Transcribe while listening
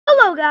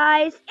Hello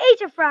guys,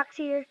 HFRox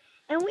here,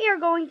 and we are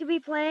going to be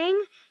playing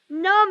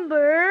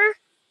number,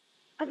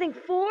 I think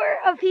 4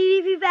 of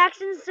PvP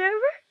Faction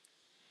server.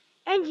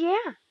 And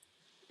yeah,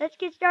 let's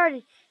get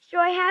started. So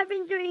I have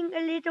been doing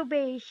a little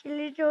base,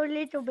 little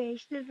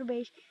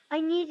base. I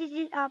needed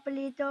it up a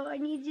little,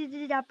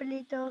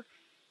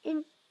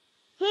 And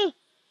hey,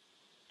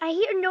 I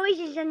hear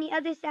noises on the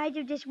other side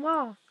of this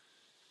wall.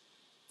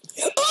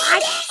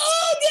 Ooga!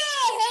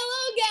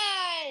 Hello,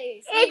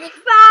 guys! It's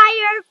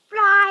Fire!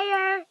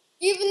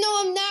 Even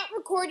though I'm not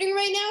recording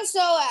right now,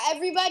 so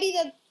everybody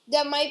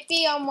that might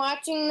be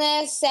watching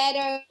this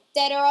that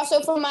are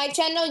also from my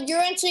channel,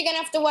 you're actually gonna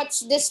have to watch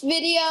this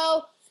video.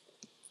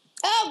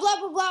 Oh, blah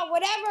blah blah,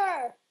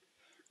 whatever.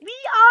 We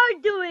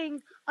are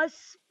doing a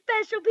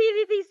special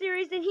PvP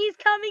series, and he's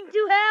coming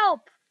to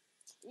help.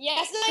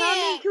 Yes, I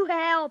Coming am. to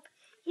help.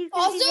 He's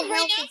gonna Also, be the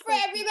right now, helpful for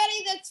person.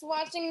 everybody that's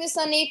watching this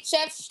on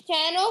HF's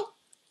channel,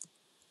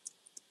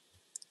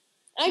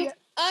 I'm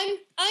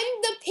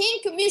the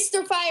pink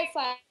Mr.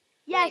 Firefly.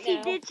 Yes, Right he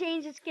now. did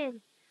change his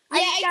skin. Yeah,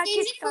 I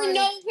changed it for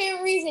no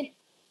apparent reason.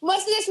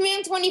 Mustache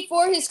Man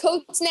 24, his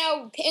coat's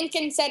now pink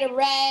instead of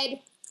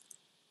red.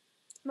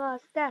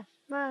 Mustache.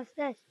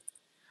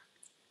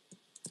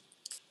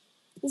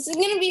 This is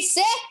gonna be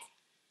sick.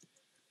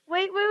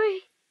 Wait.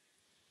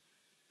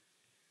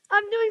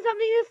 I'm doing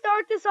something to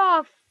start this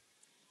off.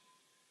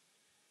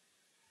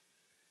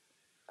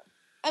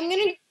 I'm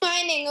gonna do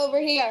mining over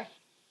here.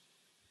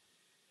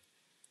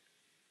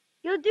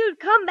 Yo, dude,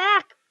 come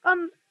back.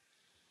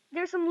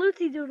 There's some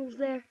lootsy doodles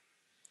there.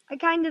 I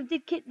kind of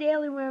did Kit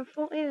Daily where I'm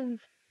full in.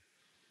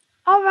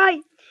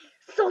 Alright,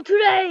 so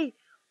today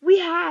we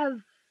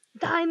have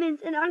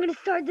diamonds, and I'm gonna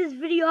start this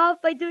video off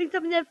by doing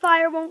something that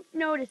Fire won't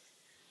notice.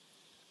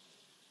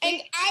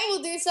 And I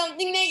will do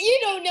something that you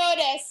don't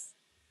notice.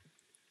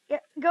 Yeah,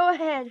 go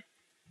ahead.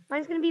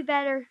 Mine's gonna be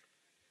better.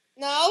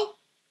 No,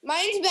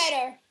 mine's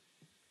better.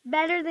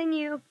 Better than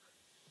you.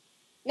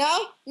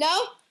 No.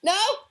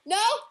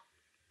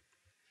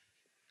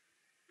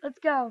 Let's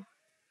go.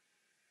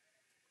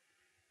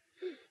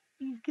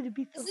 He's gonna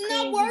be so This is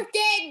crazy. not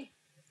working.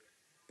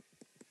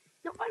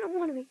 No, I don't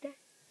want to make that.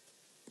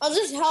 I'll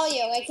just tell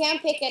you, I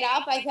can't pick it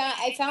up.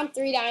 I found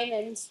 3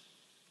 diamonds.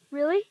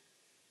 Really?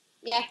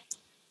 Yeah.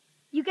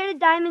 You get a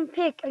diamond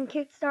pick on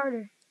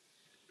Kickstarter.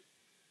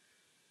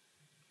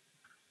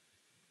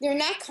 They're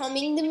not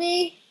coming to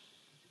me.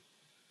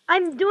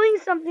 I'm doing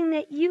something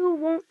that you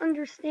won't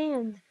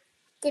understand.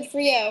 Good for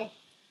you.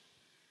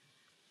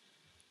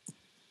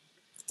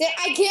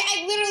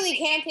 I literally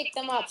can't pick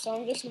them up, so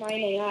I'm just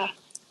mining up.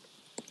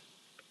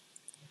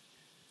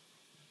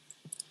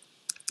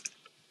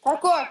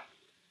 Parkour.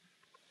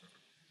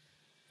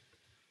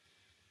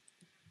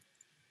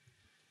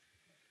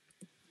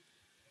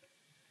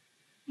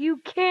 You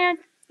can't.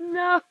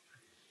 No.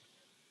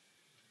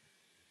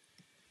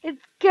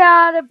 It's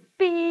gotta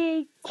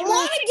be. I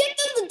want to get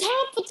to the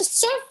top of the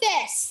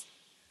surface.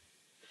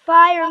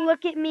 Fire,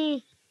 look at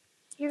me.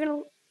 You're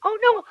gonna. Oh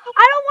no!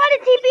 I don't want to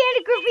TP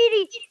into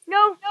graffiti.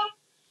 No.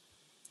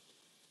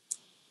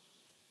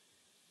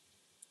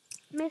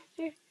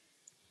 Mr.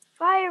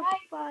 Fire.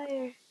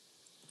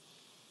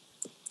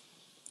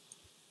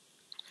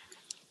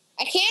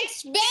 I can't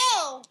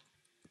spell.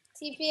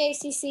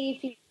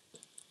 TPACCEP.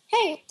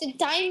 Hey, the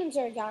diamonds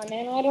are gone,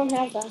 and I don't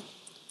have them.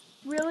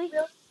 Really?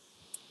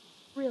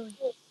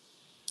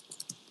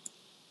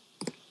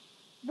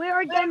 Where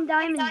are them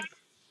diamonds?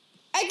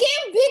 I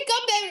can't pick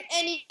up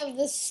any of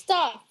the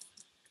stuff.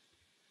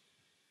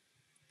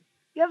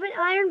 You have an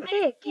iron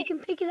pick. You can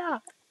pick it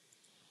up.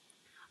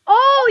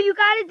 Oh, you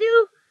gotta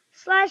do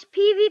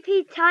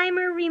 /PVP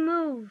timer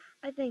remove,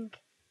 I think.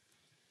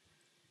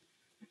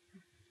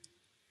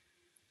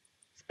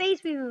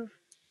 Space remove.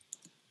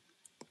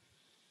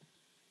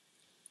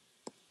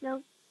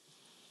 No.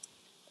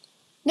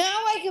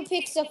 Now I can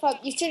pick stuff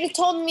up. You should have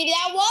told me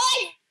that while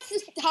I the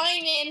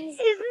diamonds.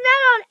 Isn't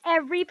that on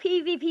every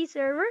PvP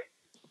server?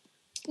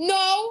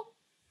 No.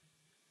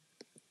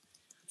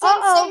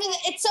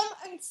 It's some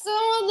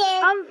of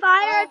the.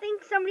 Fire. I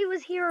think somebody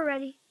was here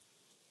already.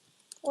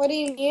 What do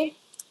you mean?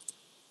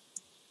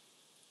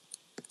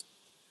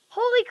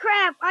 Holy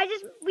crap!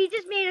 We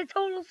just made a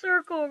total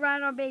circle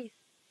around our base.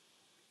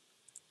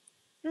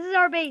 This is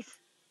our base.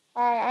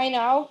 I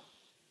know.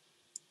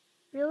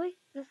 Really?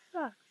 This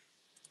sucks.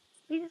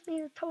 We just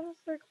made a total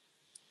circle.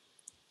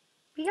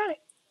 We got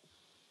it.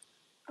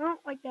 I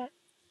don't like that.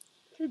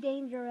 Too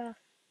dangerous.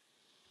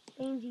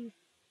 Dangies.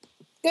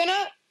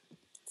 Gonna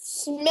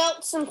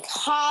smelt some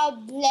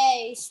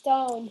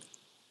cobblestone.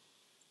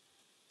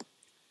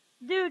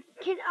 Dude,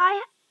 can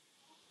I...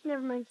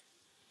 Never mind.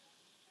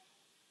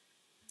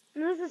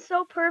 And this is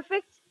so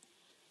perfect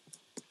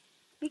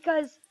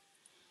because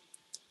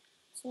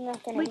we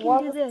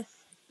can do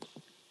this.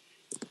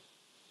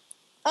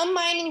 I'm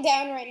mining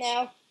down right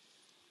now.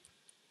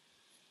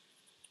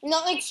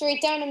 Not like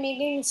straight down, I'm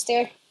making a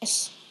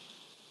staircase.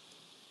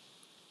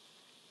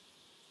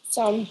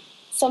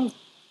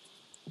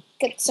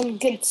 Get some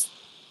good.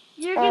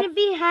 You're gonna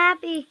be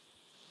happy.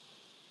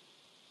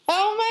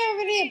 How am I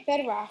already at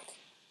bedrock?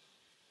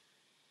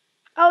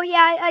 Oh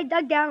yeah, I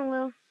dug down a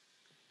little.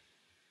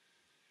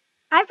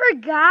 I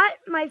forgot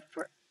my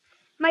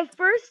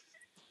first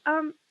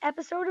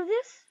episode of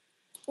this.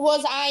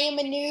 Was I Am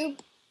a Noob?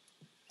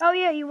 Oh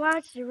yeah, you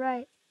watched it,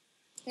 right?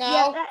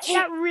 Yeah, No.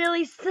 that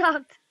really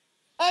sucked.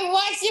 I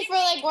watched it for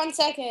like 1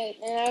 second,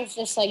 and I was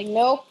just like,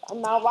 nope,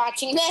 I'm not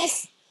watching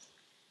this.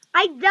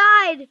 I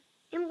died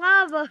in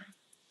lava.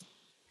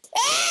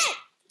 Ah!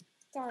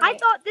 Darn I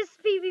it. thought this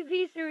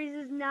PvP series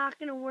is not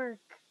gonna work.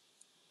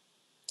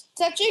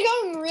 It's actually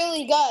going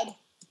really good.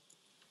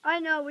 I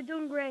know, we're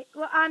doing great.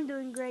 Well, I'm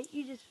doing great.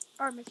 You just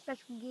are my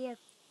special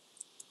gift.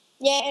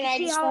 Yeah, and You I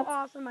see just how went,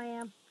 awesome I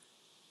am.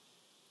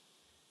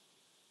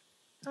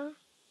 Huh?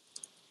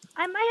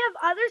 I might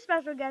have other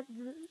special guests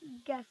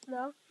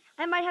though.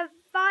 I might have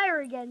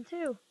fire again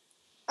too.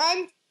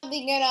 I'm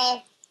probably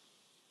gonna,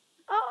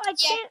 Oh, I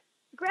yeah. can't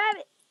grab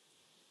it.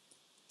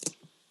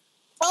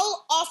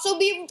 I'll also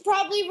be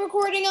probably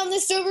recording on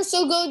this server,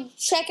 so go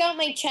check out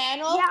my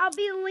channel. Yeah, I'll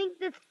be linked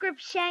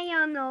description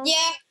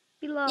Yeah.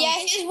 below. Yeah,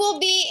 his will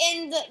be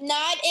in the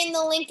not in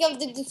the link of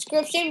the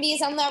description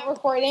because I'm not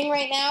recording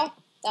right now.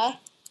 Duh.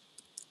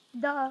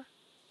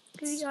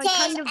 Because I I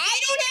kind of. don't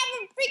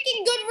have a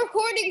freaking good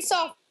recording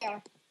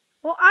software.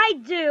 Well, I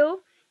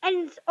do,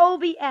 and it's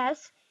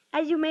OBS,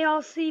 as you may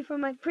all see from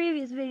my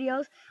previous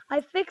videos.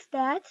 I fixed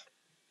that,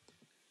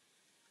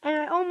 and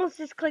I almost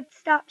just clicked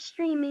stop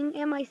streaming.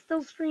 Am I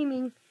still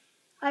streaming?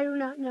 I do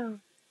not know.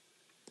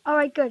 All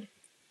right, good.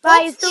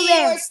 Bye. It's still Hopefully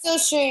you there. are still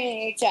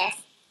streaming it,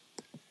 Jeff.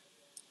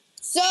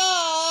 So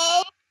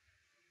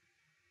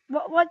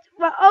What?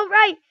 Oh,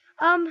 right.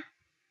 Um.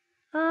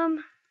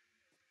 Um.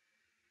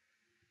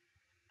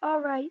 All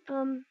right.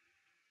 Does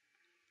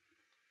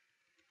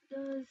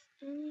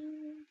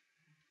anyone?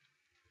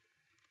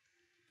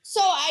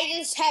 I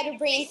just had a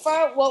brain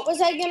fart. What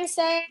was I gonna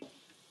say?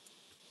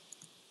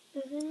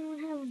 Does anyone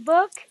have a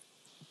book?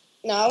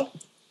 No.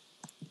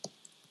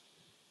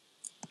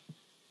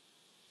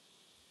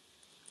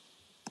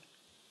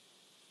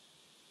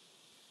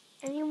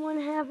 Anyone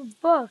have a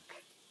book?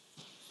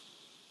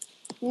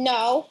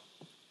 No.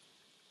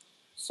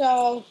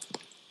 So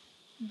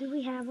Do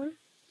we have one?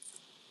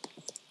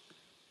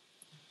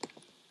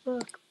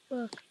 Book.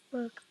 Book.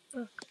 Book.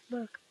 Book.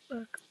 Book.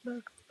 Book.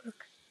 Book. Book.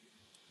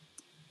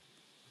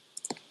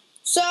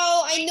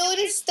 I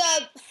noticed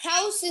the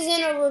house is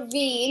in a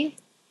ravine.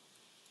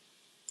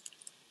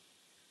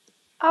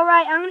 All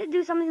right. I'm gonna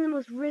do something the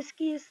most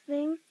riskiest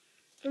thing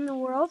in the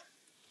world.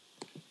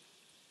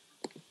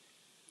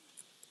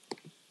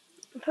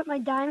 Put my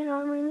diamond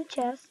armor in the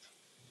chest.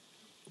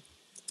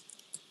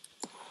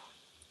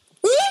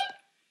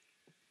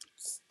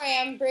 Sorry,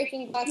 I'm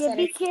breaking blocks. Yeah,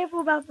 be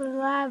careful about the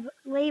lava.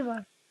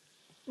 Lava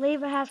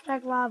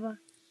hashtag lava.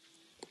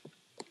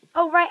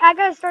 Oh, right, I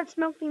gotta start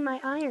smelting my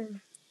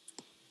iron.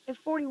 At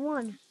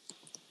 41.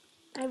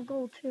 I have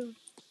gold too.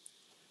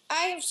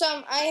 I have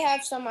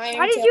some Why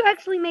iron did too. you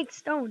actually make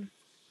stone?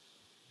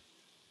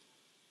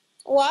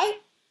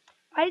 What?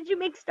 Why did you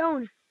make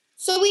stone?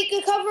 So we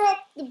could cover up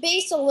the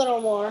base a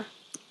little more.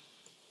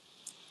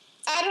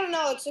 I don't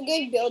know. It's a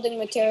good building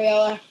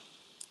material.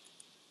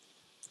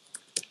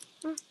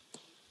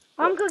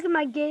 I'm cooking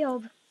my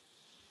guild.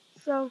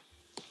 So,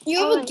 You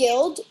have alright. a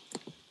guild?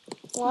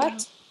 What? No,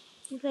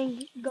 I'm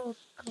saying gold.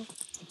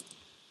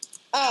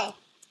 Oh.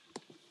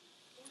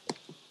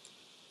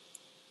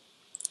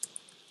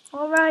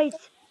 Alright.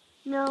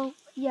 No,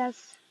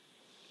 yes.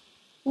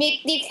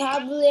 Make the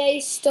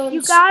cobblestone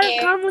You gotta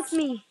stairs. come with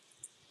me.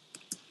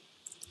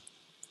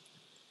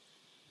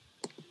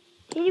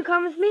 Can you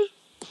come with me?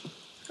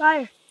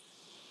 Fire.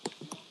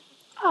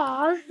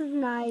 Oh, this is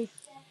nice.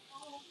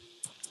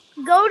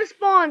 Go to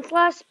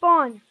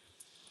spawn/spawn.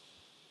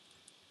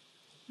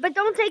 But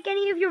don't take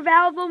any of your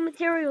valuable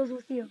materials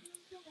with you.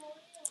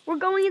 We're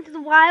going into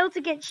the wild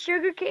to get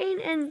sugarcane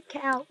and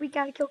cow. We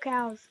gotta kill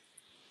cows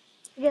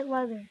to get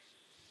leather.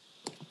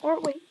 Or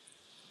wait,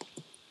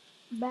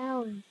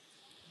 balance.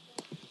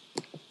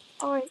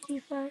 Alright,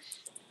 E/.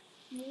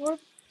 Warp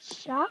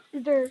shop?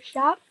 Is there a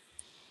shop?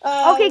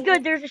 Okay,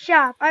 good. There's a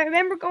shop. I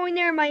remember going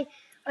there in my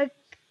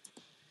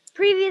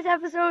previous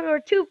episode or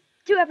two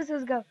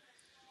episodes ago.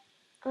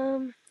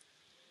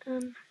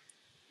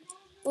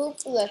 Oop,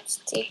 let's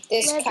take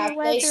this Leather.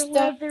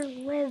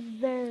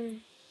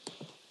 cobblestone.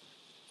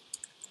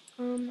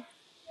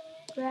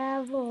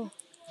 Gravel.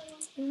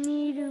 We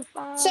need to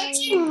This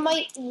actually find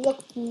might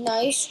look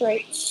nice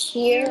right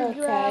here. Okay.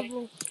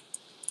 gravel.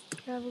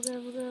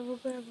 Gravel.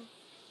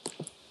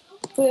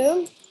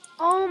 Boom.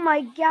 Oh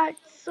my god,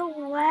 it's so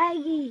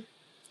laggy.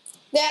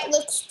 That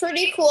looks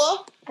pretty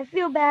cool. I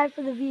feel bad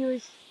for the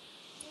viewers.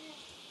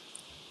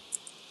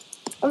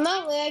 I'm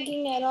not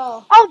lagging at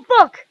all. Oh,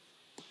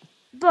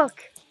 book.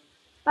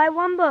 Buy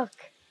one book.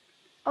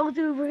 Oh,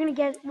 dude, we're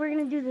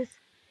gonna do this.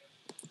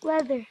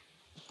 Leather.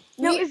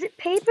 No, is it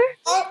paper?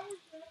 Oh,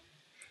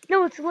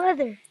 No, it's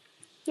leather.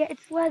 Yeah,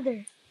 it's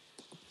leather.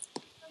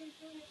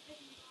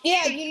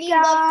 yeah, It's you need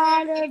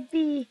gotta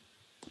be.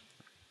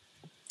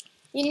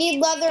 You need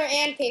leather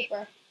and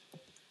paper.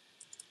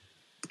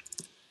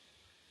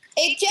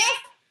 Hey, Jeff?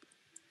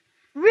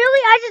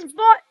 Really? I just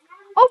bought.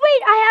 Oh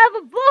wait, I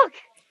have a book.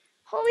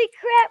 Holy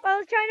crap! I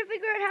was trying to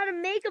figure out how to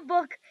make a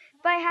book,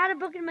 but I had a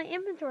book in my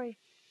inventory.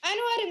 I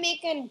know how to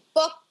make a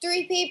book,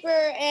 three paper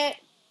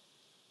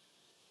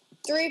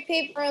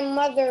and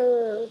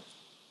leather,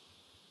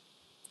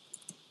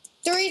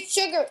 three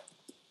sugar.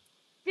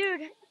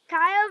 Dude, can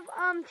I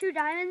have 2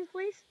 diamonds,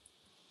 please?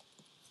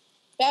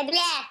 Blah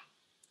blah.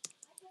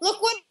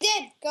 Look what I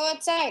did. Go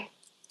outside.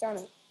 Darn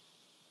it.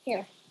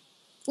 Here.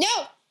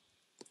 No.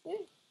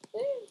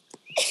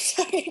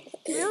 Sorry.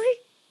 Really?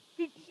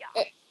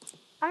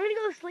 I'm gonna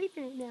go to sleep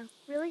in it now.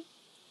 Really?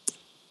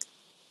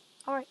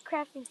 Alright,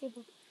 crafting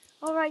table.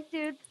 Alright,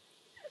 dude.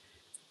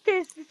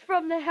 This is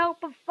from the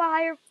help of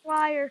Fire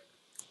Flyer.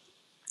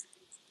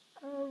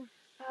 Oh,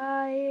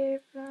 Fire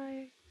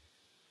Flyer.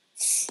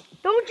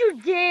 Don't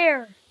you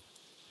dare!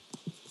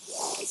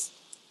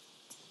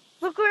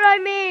 Look what I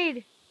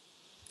made!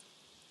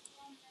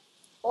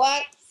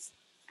 What?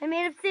 I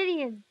made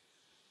obsidian.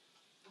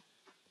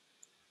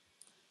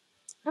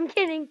 I'm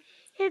kidding.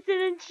 It's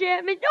an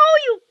enchantment. Oh,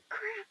 you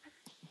crap!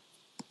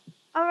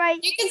 Alright,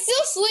 You can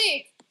still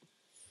sleep.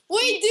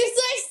 Wait,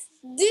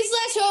 do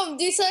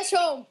slash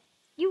home.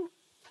 you.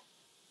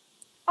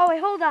 Oh,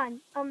 wait, hold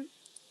on.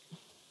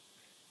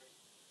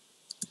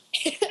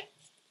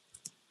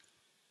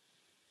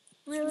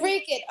 Really?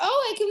 Break it.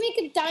 Oh, I can make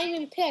a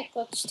diamond pick.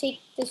 Let's take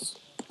this.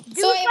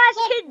 Do So I have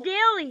slash kid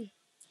daily.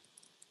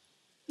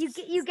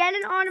 You get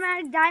an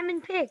automatic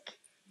diamond pick.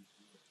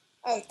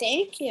 Oh,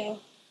 thank you.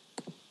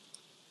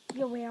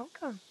 You're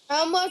welcome.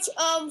 How much?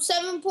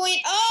 7.0.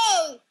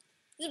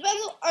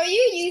 Are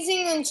you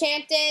using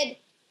enchanted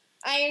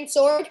iron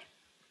sword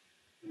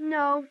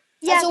No.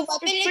 Yes, as a weapon?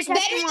 It's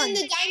protection better 1.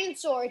 than the diamond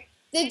sword.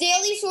 The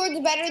daily sword is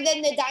better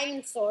than the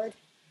diamond sword.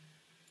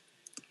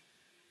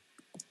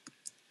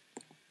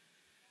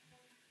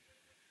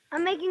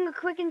 I'm making a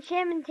quick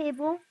enchantment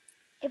table.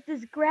 If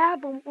there's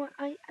gravel,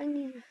 I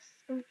need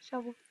a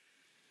shovel.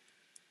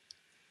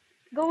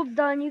 Gold's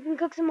done. You can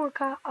cook some more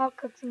I'll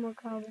cook some more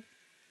cobble.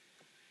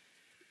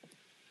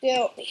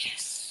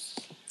 Yes.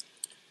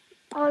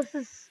 Oh, this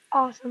is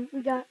awesome.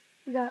 We got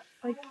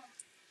like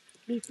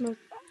beast mode.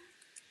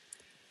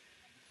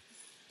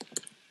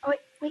 Oh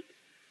wait.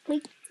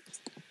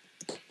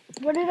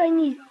 What did I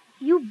need?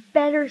 You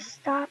better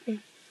stop it.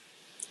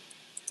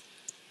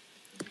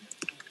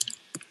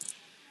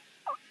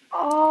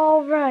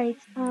 All right.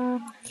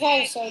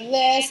 Okay, so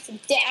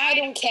I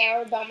don't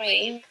care about my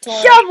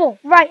inventory. Shovel.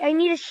 Right. I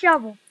need a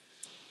shovel.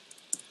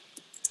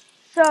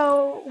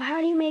 So how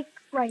do you make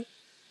right?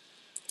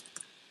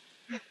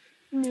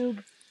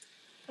 Noob.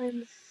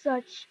 I'm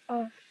such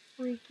a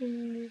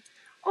freaking noob.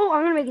 Oh,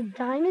 I'm gonna make a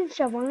diamond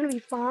shovel. I'm gonna be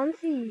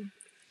fancy.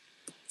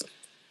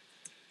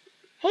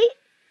 Hey,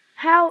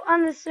 how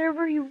on the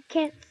server you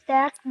can't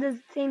stack the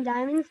same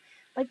diamonds?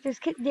 Like there's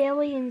Kit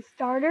Daily and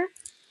Starter.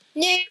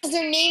 Yeah, 'cause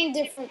they're named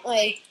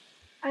differently.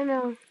 I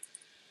know.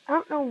 I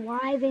don't know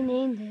why they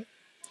named it.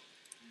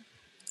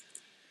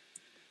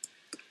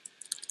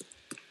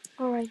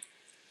 Alright.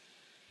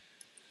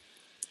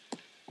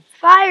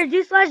 Fire,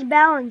 do slash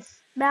balance.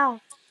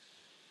 Bal.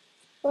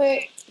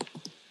 Wait,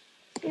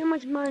 See how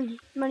much money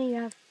you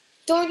have.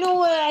 don't know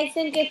what I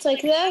think it's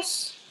like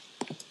this.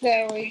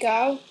 There we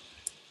go.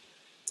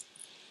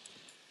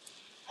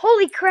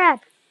 Holy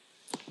crap!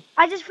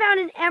 I just found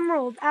an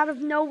emerald out of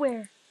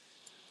nowhere.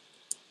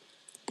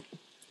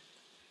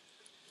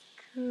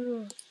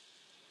 Cool.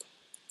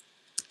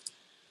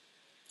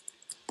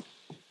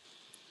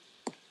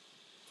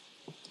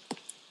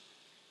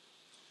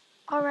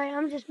 Alright,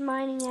 I'm just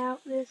mining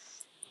out this.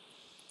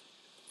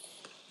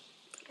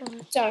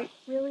 Done.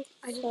 Really?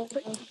 I just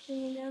put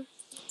obsidian down?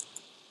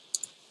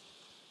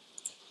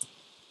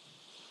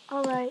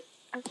 Alright,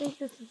 I think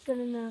this is good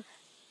enough.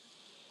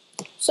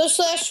 So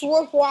slash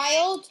warp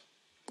wild.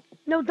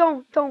 No,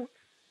 don't.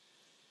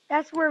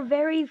 That's where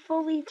very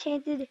fully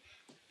enchanted,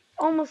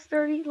 almost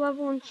 30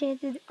 level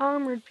enchanted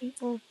armored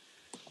people.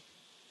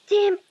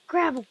 Damn,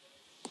 gravel.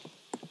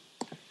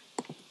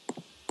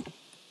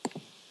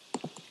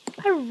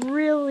 I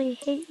really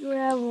hate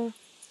gravel.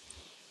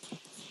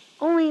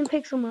 Only in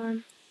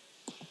Pixelmon.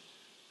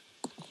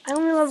 I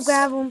only love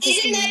gravel in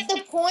Pixelmon. Isn't that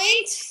the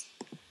point?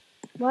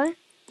 What?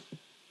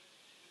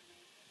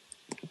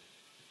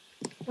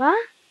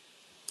 What?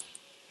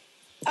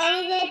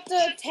 I'm about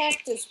to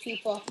attack those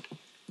people.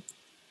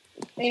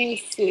 I need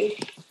food.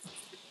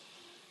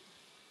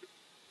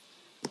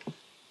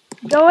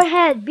 Go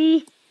ahead,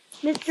 be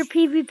Mr.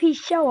 PvP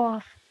show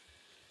off.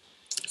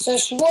 So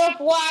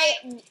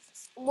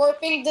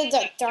warping the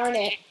duck, darn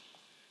it.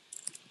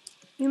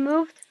 You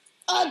moved?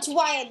 Oh, it's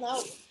wild now.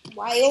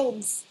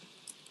 Wilds.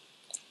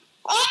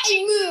 Oh,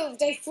 I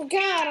moved. I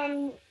forgot.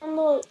 I'm on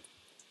the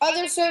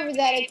other server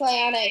that I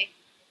play on.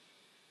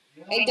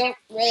 I don't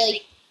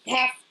really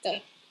have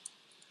to.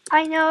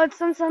 I know, it's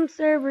on some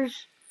servers.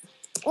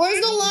 Where's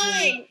the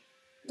line?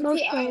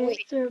 Most Oh,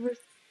 wait. servers.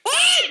 Ah!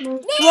 No. No!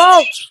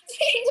 Whoa!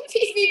 The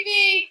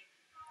PvP!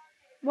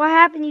 What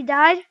happened? You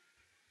died?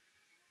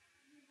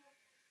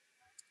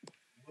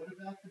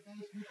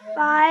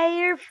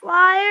 Fire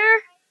Flyer?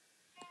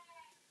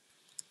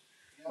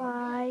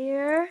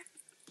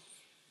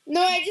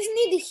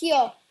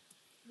 heal.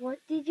 What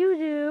did you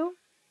do?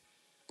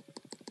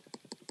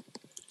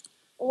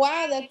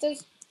 Wow, that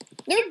does.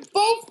 They're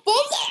both. I'm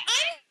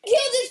gonna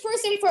kill this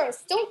person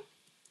first. Don't.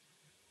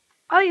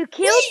 Oh, you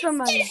killed Wait,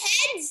 somebody. you get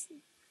heads.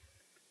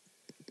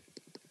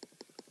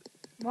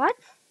 What?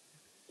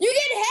 You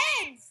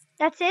get heads.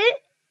 That's it?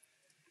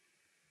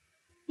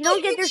 You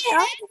don't get their stuff?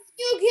 Heads.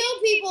 You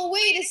kill people.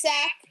 Wait a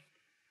sec.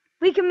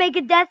 We can make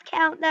a death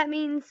count, that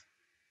means.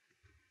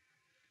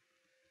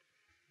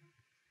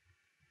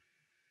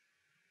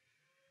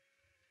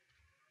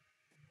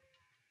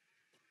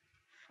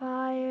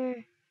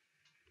 Fire.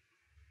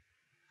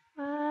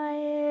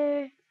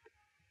 Fire.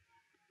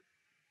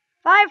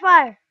 Fire,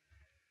 fire.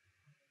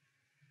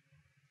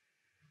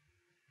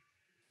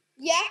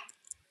 Yeah.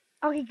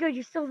 Okay, good,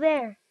 you're still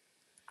there.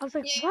 I was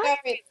like, Yeah. what?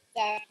 Alright.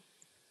 That.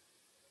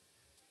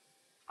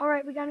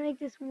 Alright, we gotta make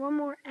this one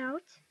more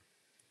out.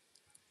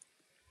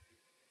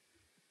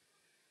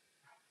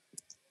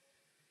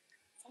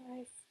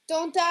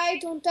 Don't die.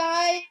 Don't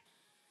die.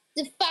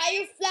 The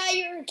fire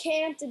flyer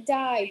can't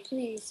die.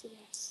 Please.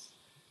 Yes.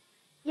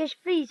 Yes,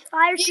 please.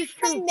 Fire Yeah, to I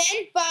strength.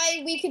 meant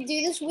by we could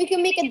do this. We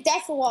can make a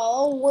death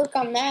wall. I'll work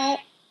on that.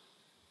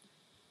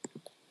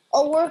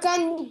 I'll work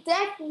on the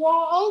death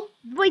wall.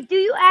 Wait, do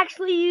you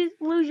actually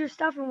lose your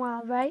stuff in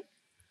WoW, right?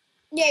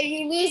 Yeah,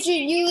 you lose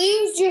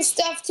your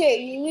stuff too.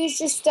 You lose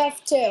your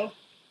stuff too.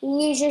 You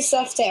lose your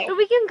stuff too. So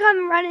we can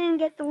come run in and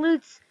get the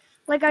loots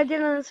like I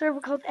did on a server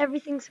called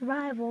Everything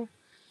Survival.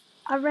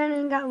 I ran in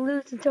and got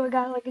loots until I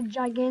got like a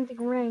gigantic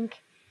rank.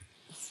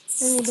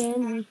 Then they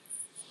banned me.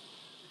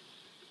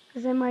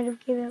 Because I might have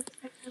given up the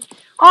second time.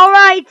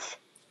 Alright!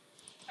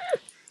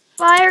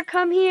 Fire,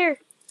 come here.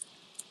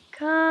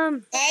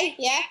 Come. Okay,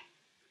 yeah.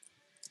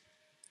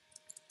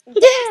 Yeah!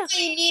 That's why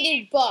you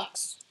needed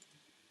books.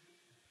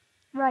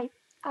 Right.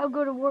 I'll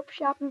go to Warp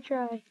Shop and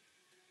try.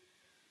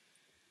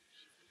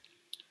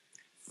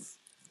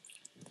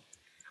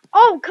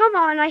 Oh, come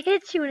on. I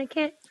hit you and I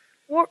can't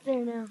warp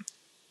there now.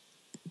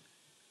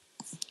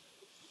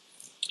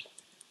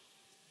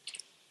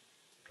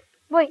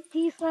 Wait,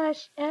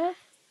 D/F?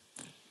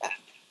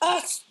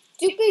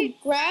 Stupid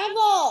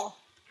gravel.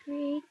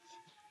 Create.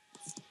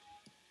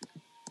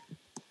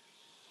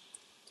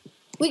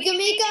 We can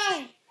make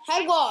a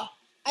head wall.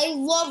 I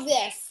love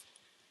this.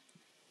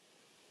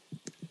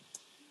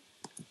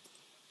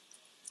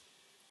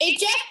 Hey,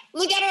 Jeff,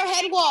 look at our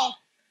head wall.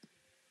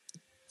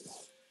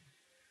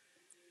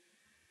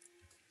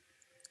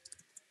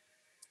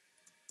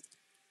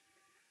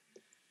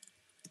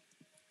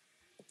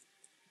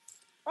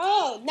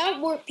 Oh,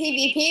 not warp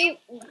PvP.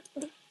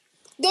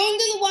 Going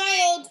to the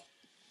wild.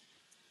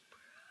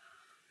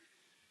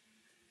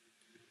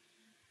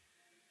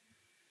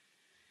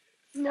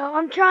 No,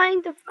 I'm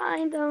trying to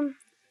find them.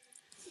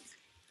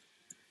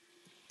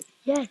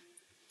 Yes.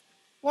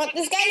 Want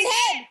this guy's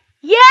head?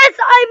 Yes,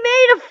 I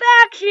made a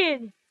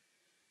faction!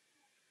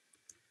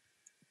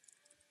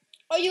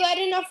 Oh, you had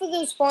enough of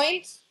those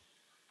points?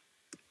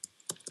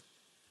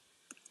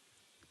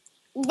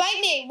 Invite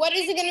me. What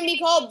is it going to be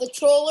called? The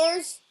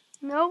Trollers?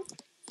 Nope.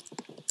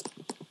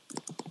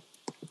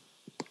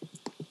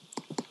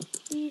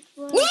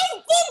 No! Full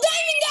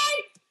diamond guy!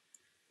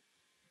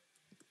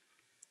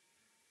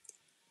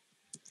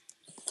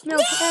 No,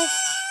 No! press.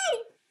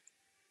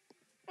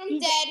 I'm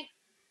dead.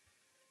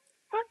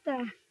 What the?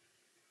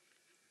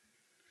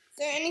 Is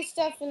there any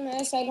stuff in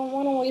this? I don't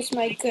want to waste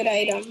my good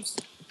items.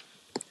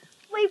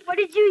 Wait, what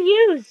did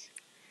you use?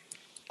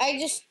 I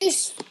just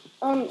used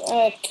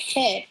a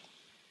kit.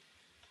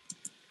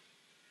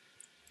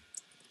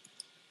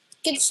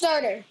 Get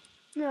starter.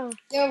 No.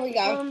 There we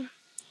go.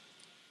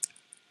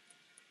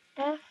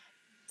 F.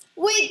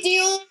 Wait, do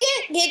you only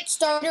get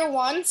starter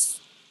once?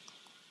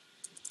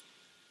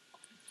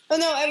 Oh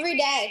no, every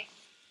day.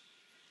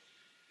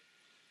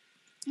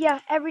 Yeah,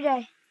 every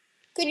day.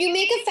 Could you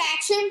make a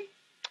faction?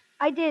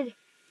 I did.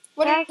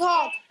 What are you F.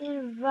 called?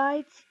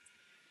 Invite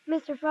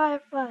Mr.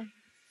 Firefly.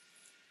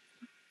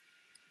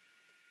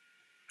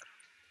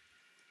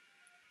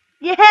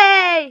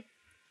 Yay!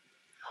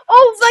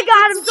 Oh my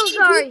god, I'm so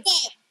sorry.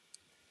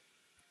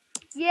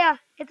 Yeah,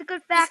 it's a good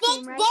It's faction,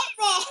 spelled right? butt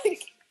wrong.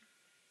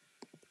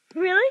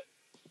 Really?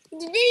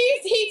 It's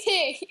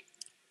B-U-T-T.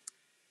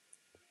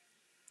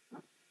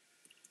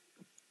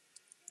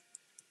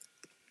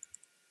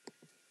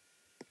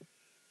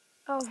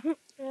 Oh,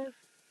 F.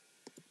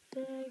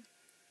 Big.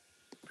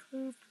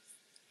 Poop.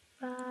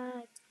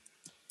 Bad.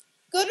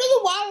 Go to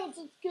the wild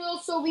skill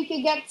so we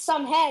could get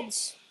some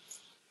heads.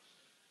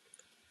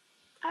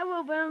 I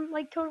will, but I'm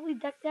like totally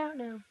decked out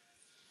now.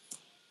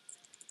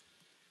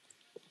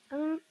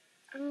 I'm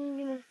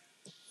gonna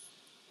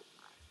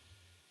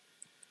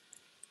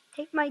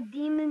take my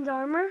demon's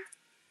armor.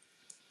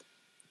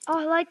 Oh,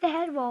 I like the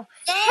head wall.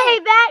 No! Hey,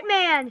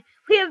 Batman!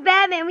 We have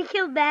Batman. We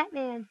killed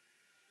Batman.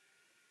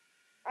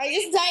 I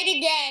just died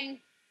again.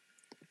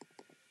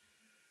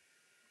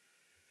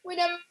 We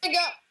never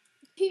got.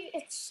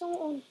 It's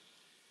so.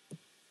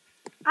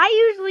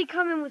 I usually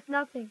come in with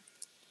nothing.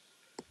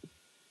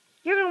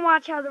 You're gonna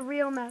watch how the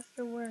real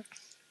master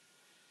works.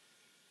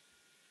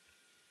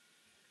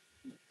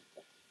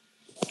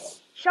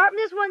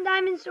 Sharpness 1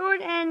 diamond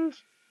sword and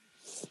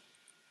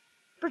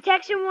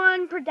protection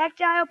 1,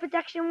 projectile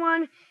protection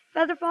 1,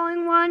 feather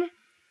falling 1,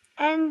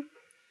 and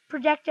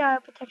projectile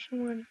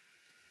protection 1.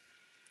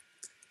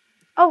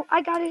 Oh,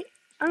 I got it.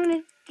 I'm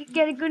gonna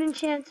get a good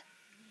enchant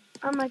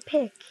on my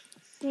pick.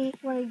 See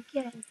what I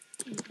get.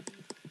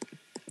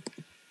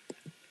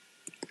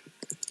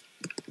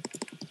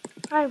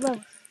 5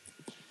 levels.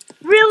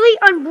 Really?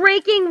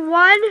 Unbreaking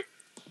 1?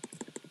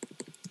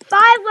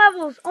 5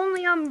 levels,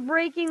 only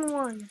Unbreaking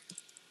 1.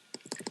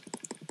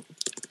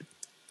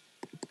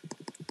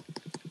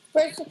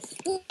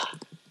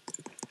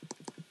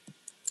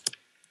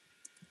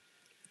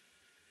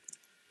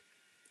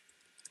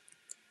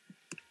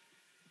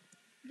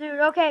 Dude,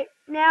 okay,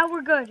 now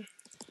we're good.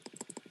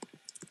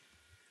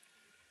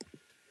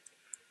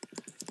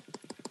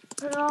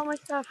 Put all my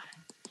stuff.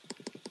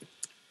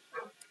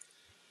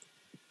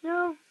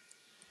 No.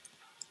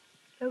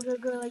 Go, go,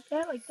 go, like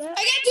that, like that.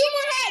 I got 2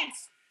 more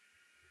heads.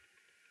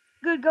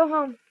 Good, go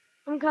home.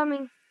 I'm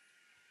coming.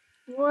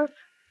 Warp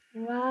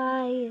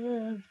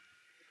wild.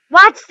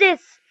 Watch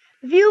this!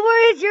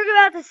 Viewers, you're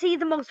about to see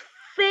the most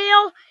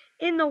fail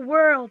in the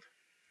world.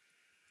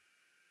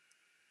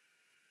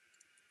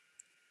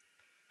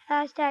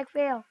 Hashtag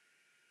fail.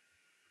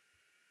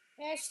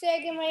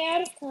 Hashtag am I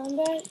out of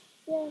combat?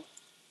 Yeah.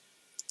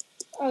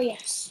 Oh,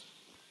 yes.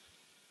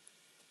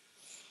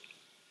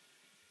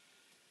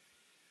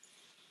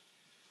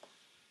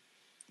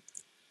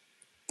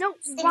 No,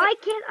 why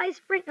can't I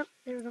sprint? Oh,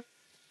 there we go.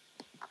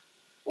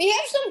 We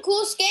have some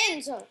cool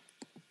skins.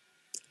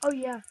 Oh,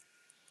 yeah.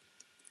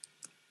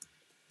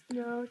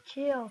 No,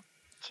 chill.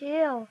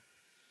 Chill.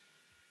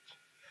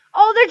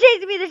 Oh, they're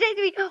chasing me. They're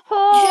chasing me.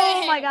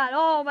 Oh, my God.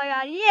 Oh, my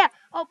God. Yeah.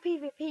 Oh,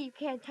 PvP. You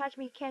can't touch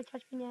me. You can't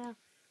touch me now.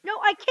 No,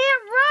 I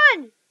can't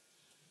run.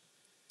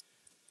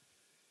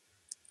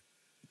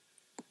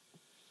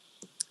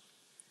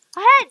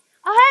 Ahead.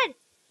 Ahead.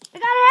 I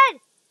got ahead.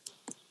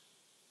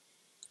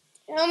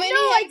 How many No,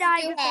 I heads died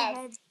do you with the have?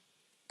 head.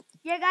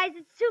 Yeah, guys,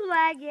 it's too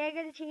laggy. I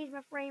gotta change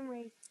my frame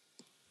rate.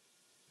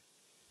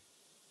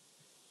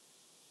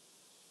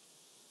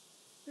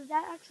 Does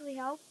that actually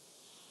help?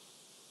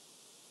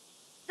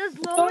 Does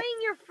lowering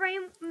your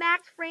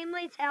max frame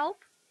rates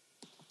help?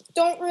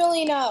 Don't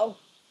really know.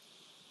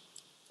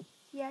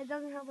 Yeah, it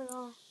doesn't help at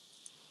all.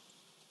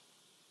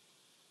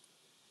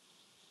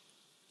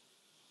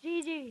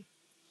 GG.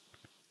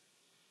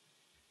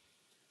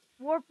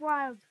 Warp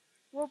wild.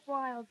 Warp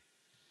wild.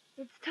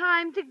 It's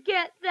time to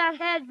get that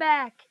head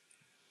back.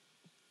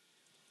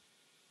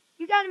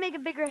 You gotta make a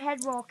bigger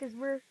head roll because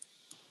we're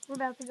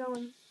about to go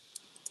in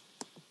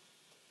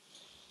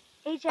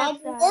HF I'm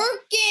style.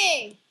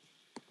 working.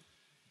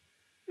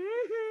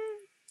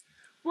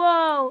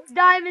 Whoa,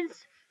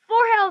 diamonds. 4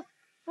 health.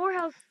 4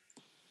 health.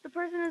 The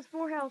person has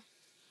 4 health.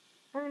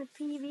 I'm gonna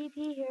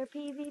PvP here.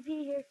 PvP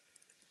here.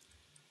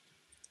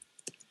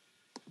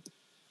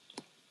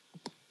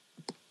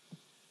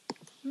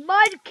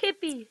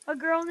 Mudkippy. A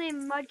girl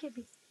named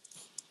Mudkippy.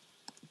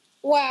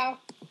 Wow.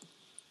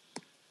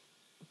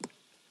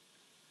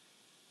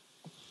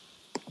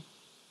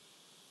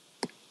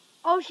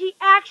 Oh, she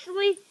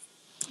actually.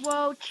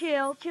 Whoa,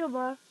 chill, chill,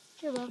 bro,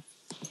 chill, bro.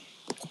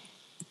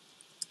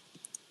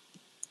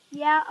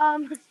 Yeah,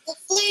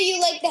 Hopefully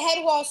you like the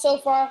head wall so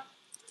far.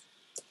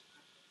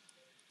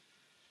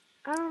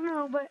 I don't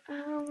know, but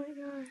oh my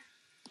God,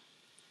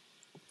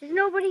 there's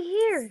nobody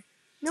here.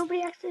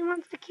 Nobody actually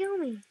wants to kill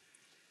me.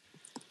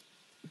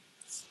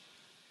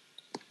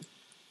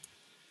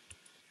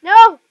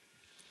 No,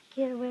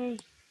 get away.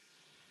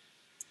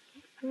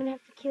 I'm gonna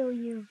have to kill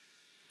you.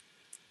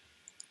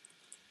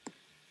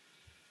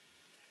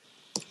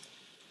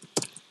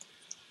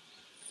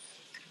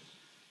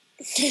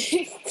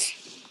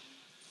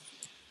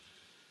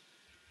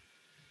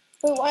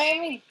 Wait, why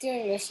am I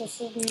doing this?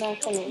 This is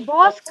not gonna.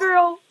 Boss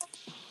girl.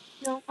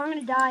 No, I'm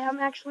gonna die. I'm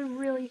actually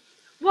really.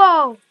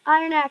 Whoa,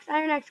 Iron Axe,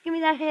 Iron Axe, give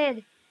me that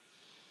head.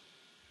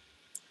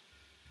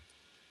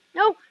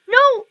 No,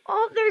 no.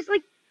 Oh, there's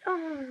like.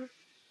 Oh.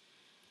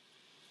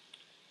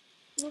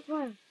 What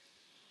one?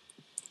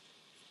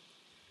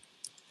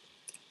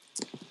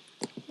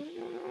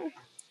 No.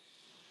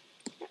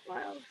 Get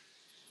wild.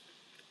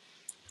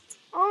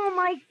 Oh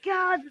my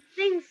God, the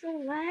thing's so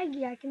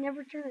laggy. I can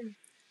never turn.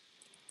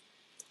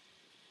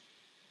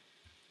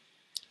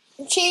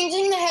 I'm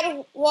changing the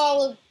head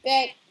wall a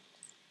bit.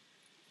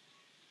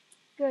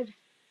 Good.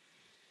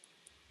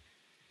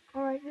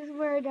 Alright, this is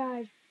where I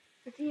died.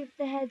 Let's see if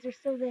the heads are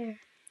still there.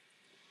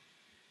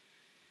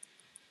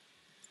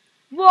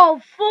 Whoa,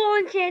 full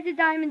enchanted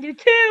diamond, dude.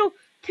 2!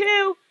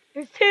 2!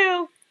 There's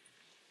 2!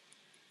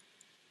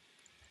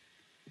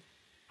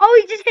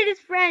 Oh, he just hit his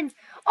friend.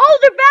 Oh,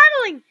 they're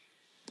battling!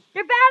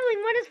 They're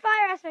battling. One is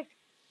fire aspect.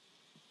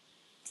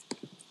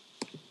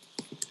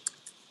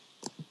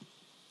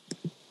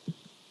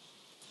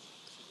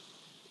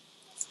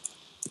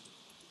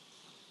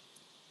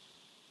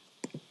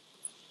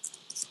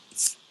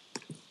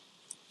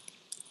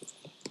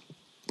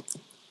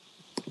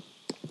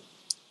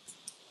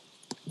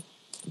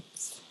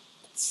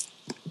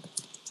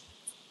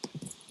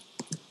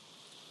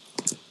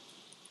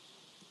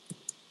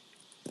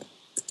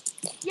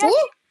 Yes.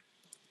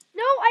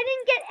 No, I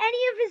didn't get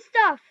any of his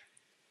stuff.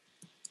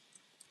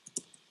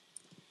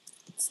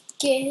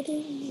 Get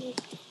in.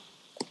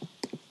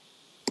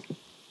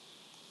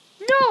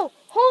 No!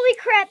 Holy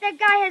crap, that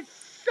guy has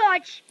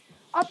such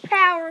a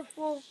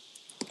powerful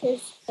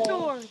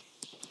sword.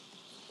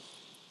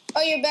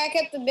 Oh, you're back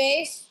at the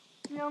base?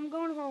 No, I'm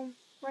going home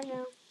right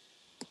now.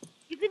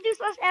 You can do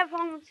 /F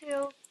home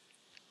too.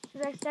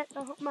 Because I set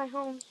my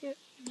home too.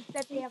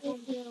 Set the F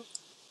home too.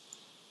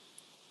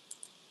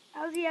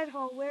 How's the head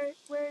hole? Where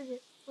is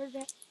it? Where's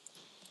that?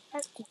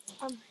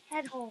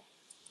 Head hole.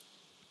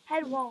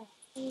 Head wall.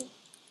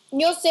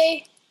 You'll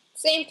see.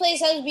 Same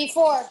place as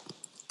before.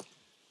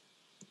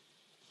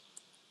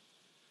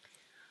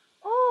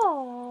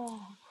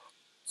 Oh.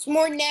 It's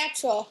more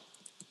natural.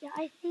 Yeah,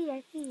 I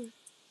see.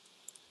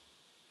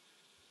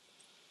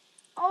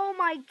 Oh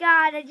my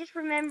god, I just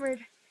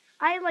remembered.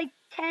 I had like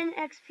 10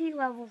 XP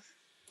levels.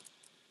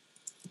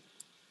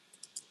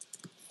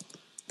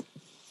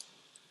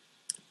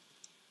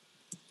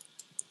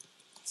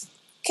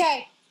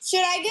 Okay.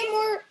 Should I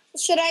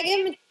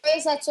get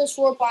materials that's just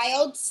for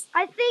wilds?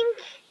 I think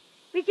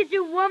we could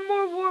do one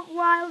more Warp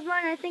Wilds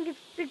run. I think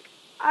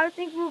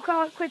we'll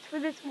call it quits for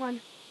this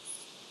one.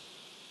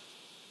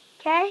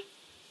 Okay?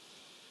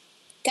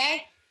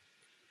 Okay.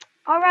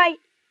 Alright.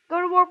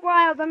 Go to Warp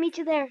Wilds. I'll meet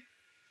you there.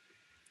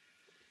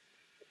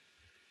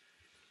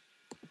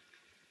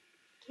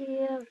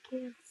 Kill.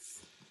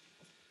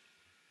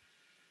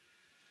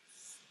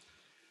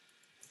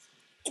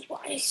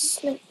 Why is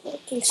it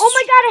looking Oh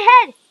my god, a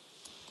head!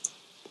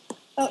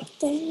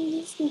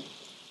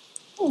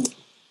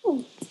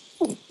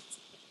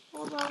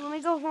 Hold on, let me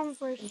go home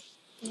first.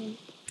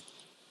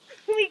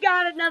 We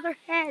got another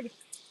head.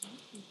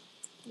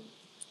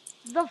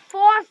 The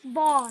Foss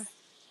Boss.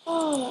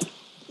 Oh.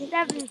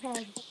 7th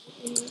head.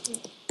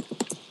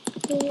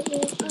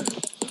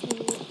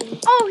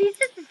 Oh, he's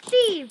just a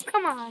Steve.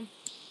 Come on.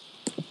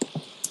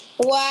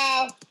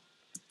 Wow.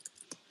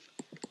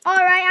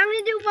 Alright, I'm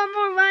gonna do one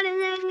more run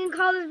and then I'm gonna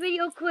call this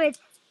video quits.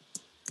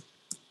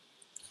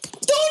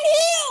 Don't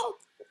heal!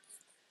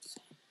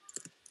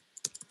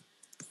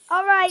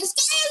 Alright.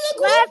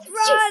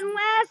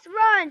 Last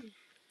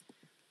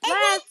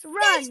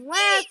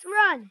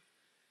run.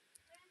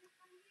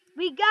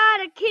 We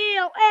gotta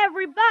kill.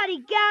 Everybody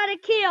gotta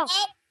kill.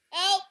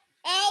 Help.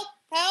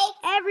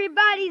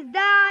 Everybody's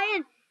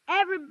dying.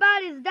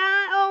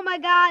 Oh my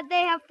god,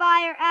 they have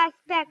fire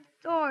aspect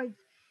swords.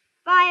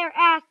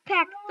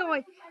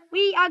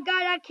 We are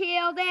gonna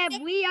kill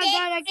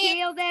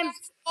them.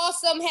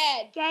 Awesome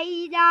head.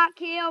 Okay, not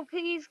kill.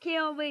 Please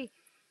kill me.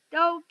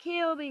 Don't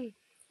kill me.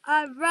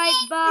 I'm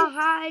right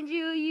behind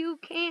you. You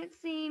can't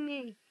see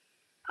me.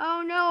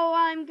 Oh no,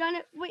 I'm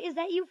gonna. Wait, is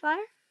that you,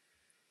 Fire?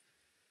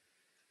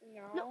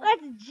 No,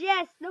 that's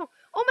Jess. No.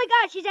 Oh my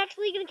god, she's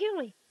actually gonna kill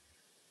me.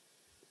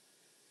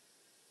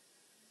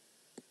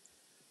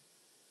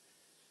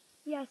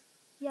 Yes.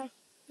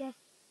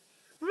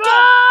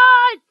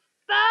 Run!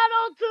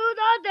 Battle to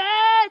the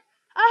death!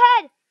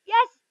 Ahead!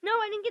 Yes! No,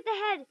 I didn't get the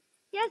head.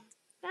 Yes,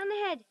 found the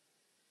head.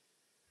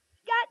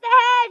 Got the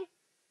head!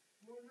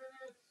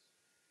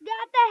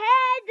 Got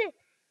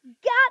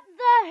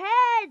the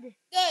head!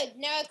 Good.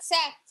 Now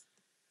accept.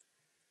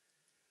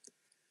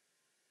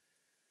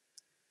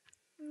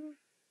 No!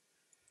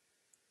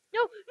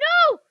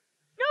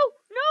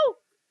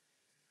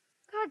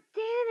 God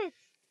damn it.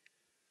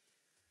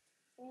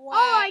 Wow.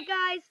 Alright,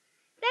 guys.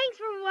 Thanks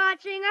for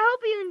watching. I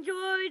hope you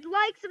enjoyed.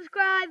 Like,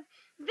 subscribe.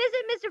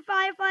 Visit Mr.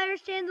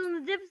 Fireflyer's channel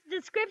in the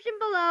description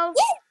below.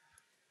 Woo!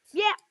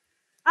 Yeah.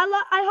 I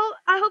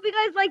hope you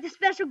guys like the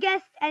special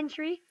guest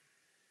entry.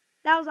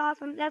 That was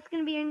awesome. That's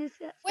going to be in this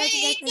special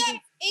guest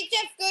entry.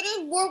 HF, go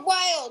to Warp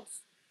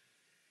Wilds.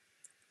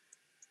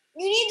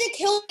 You need to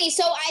kill me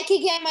so I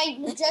can get my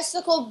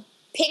majestical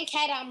pink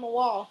head on the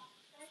wall.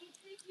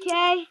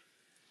 Okay.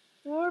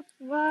 Warp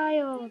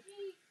Wild.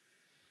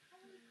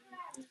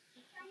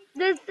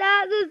 This is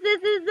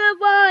the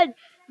one.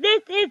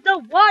 This is the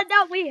one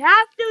that we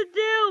have to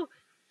do.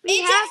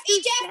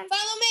 HF,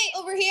 follow me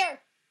over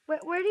here.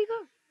 Where do you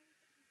go?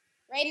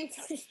 Right in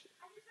front of you.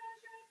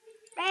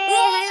 Hey,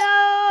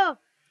 hello.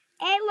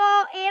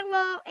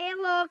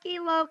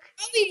 Look.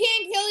 Oh, we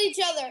can't kill each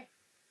other.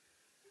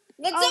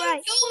 Let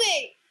someone kill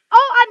me.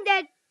 Oh, I'm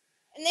dead.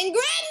 And then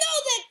grab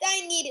that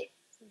I need it.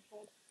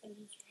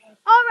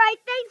 Alright,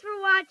 thanks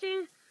for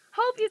watching.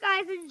 Hope you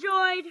guys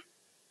enjoyed.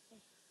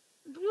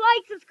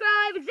 Like,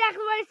 subscribe,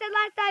 exactly what I said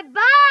last time.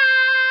 Bye!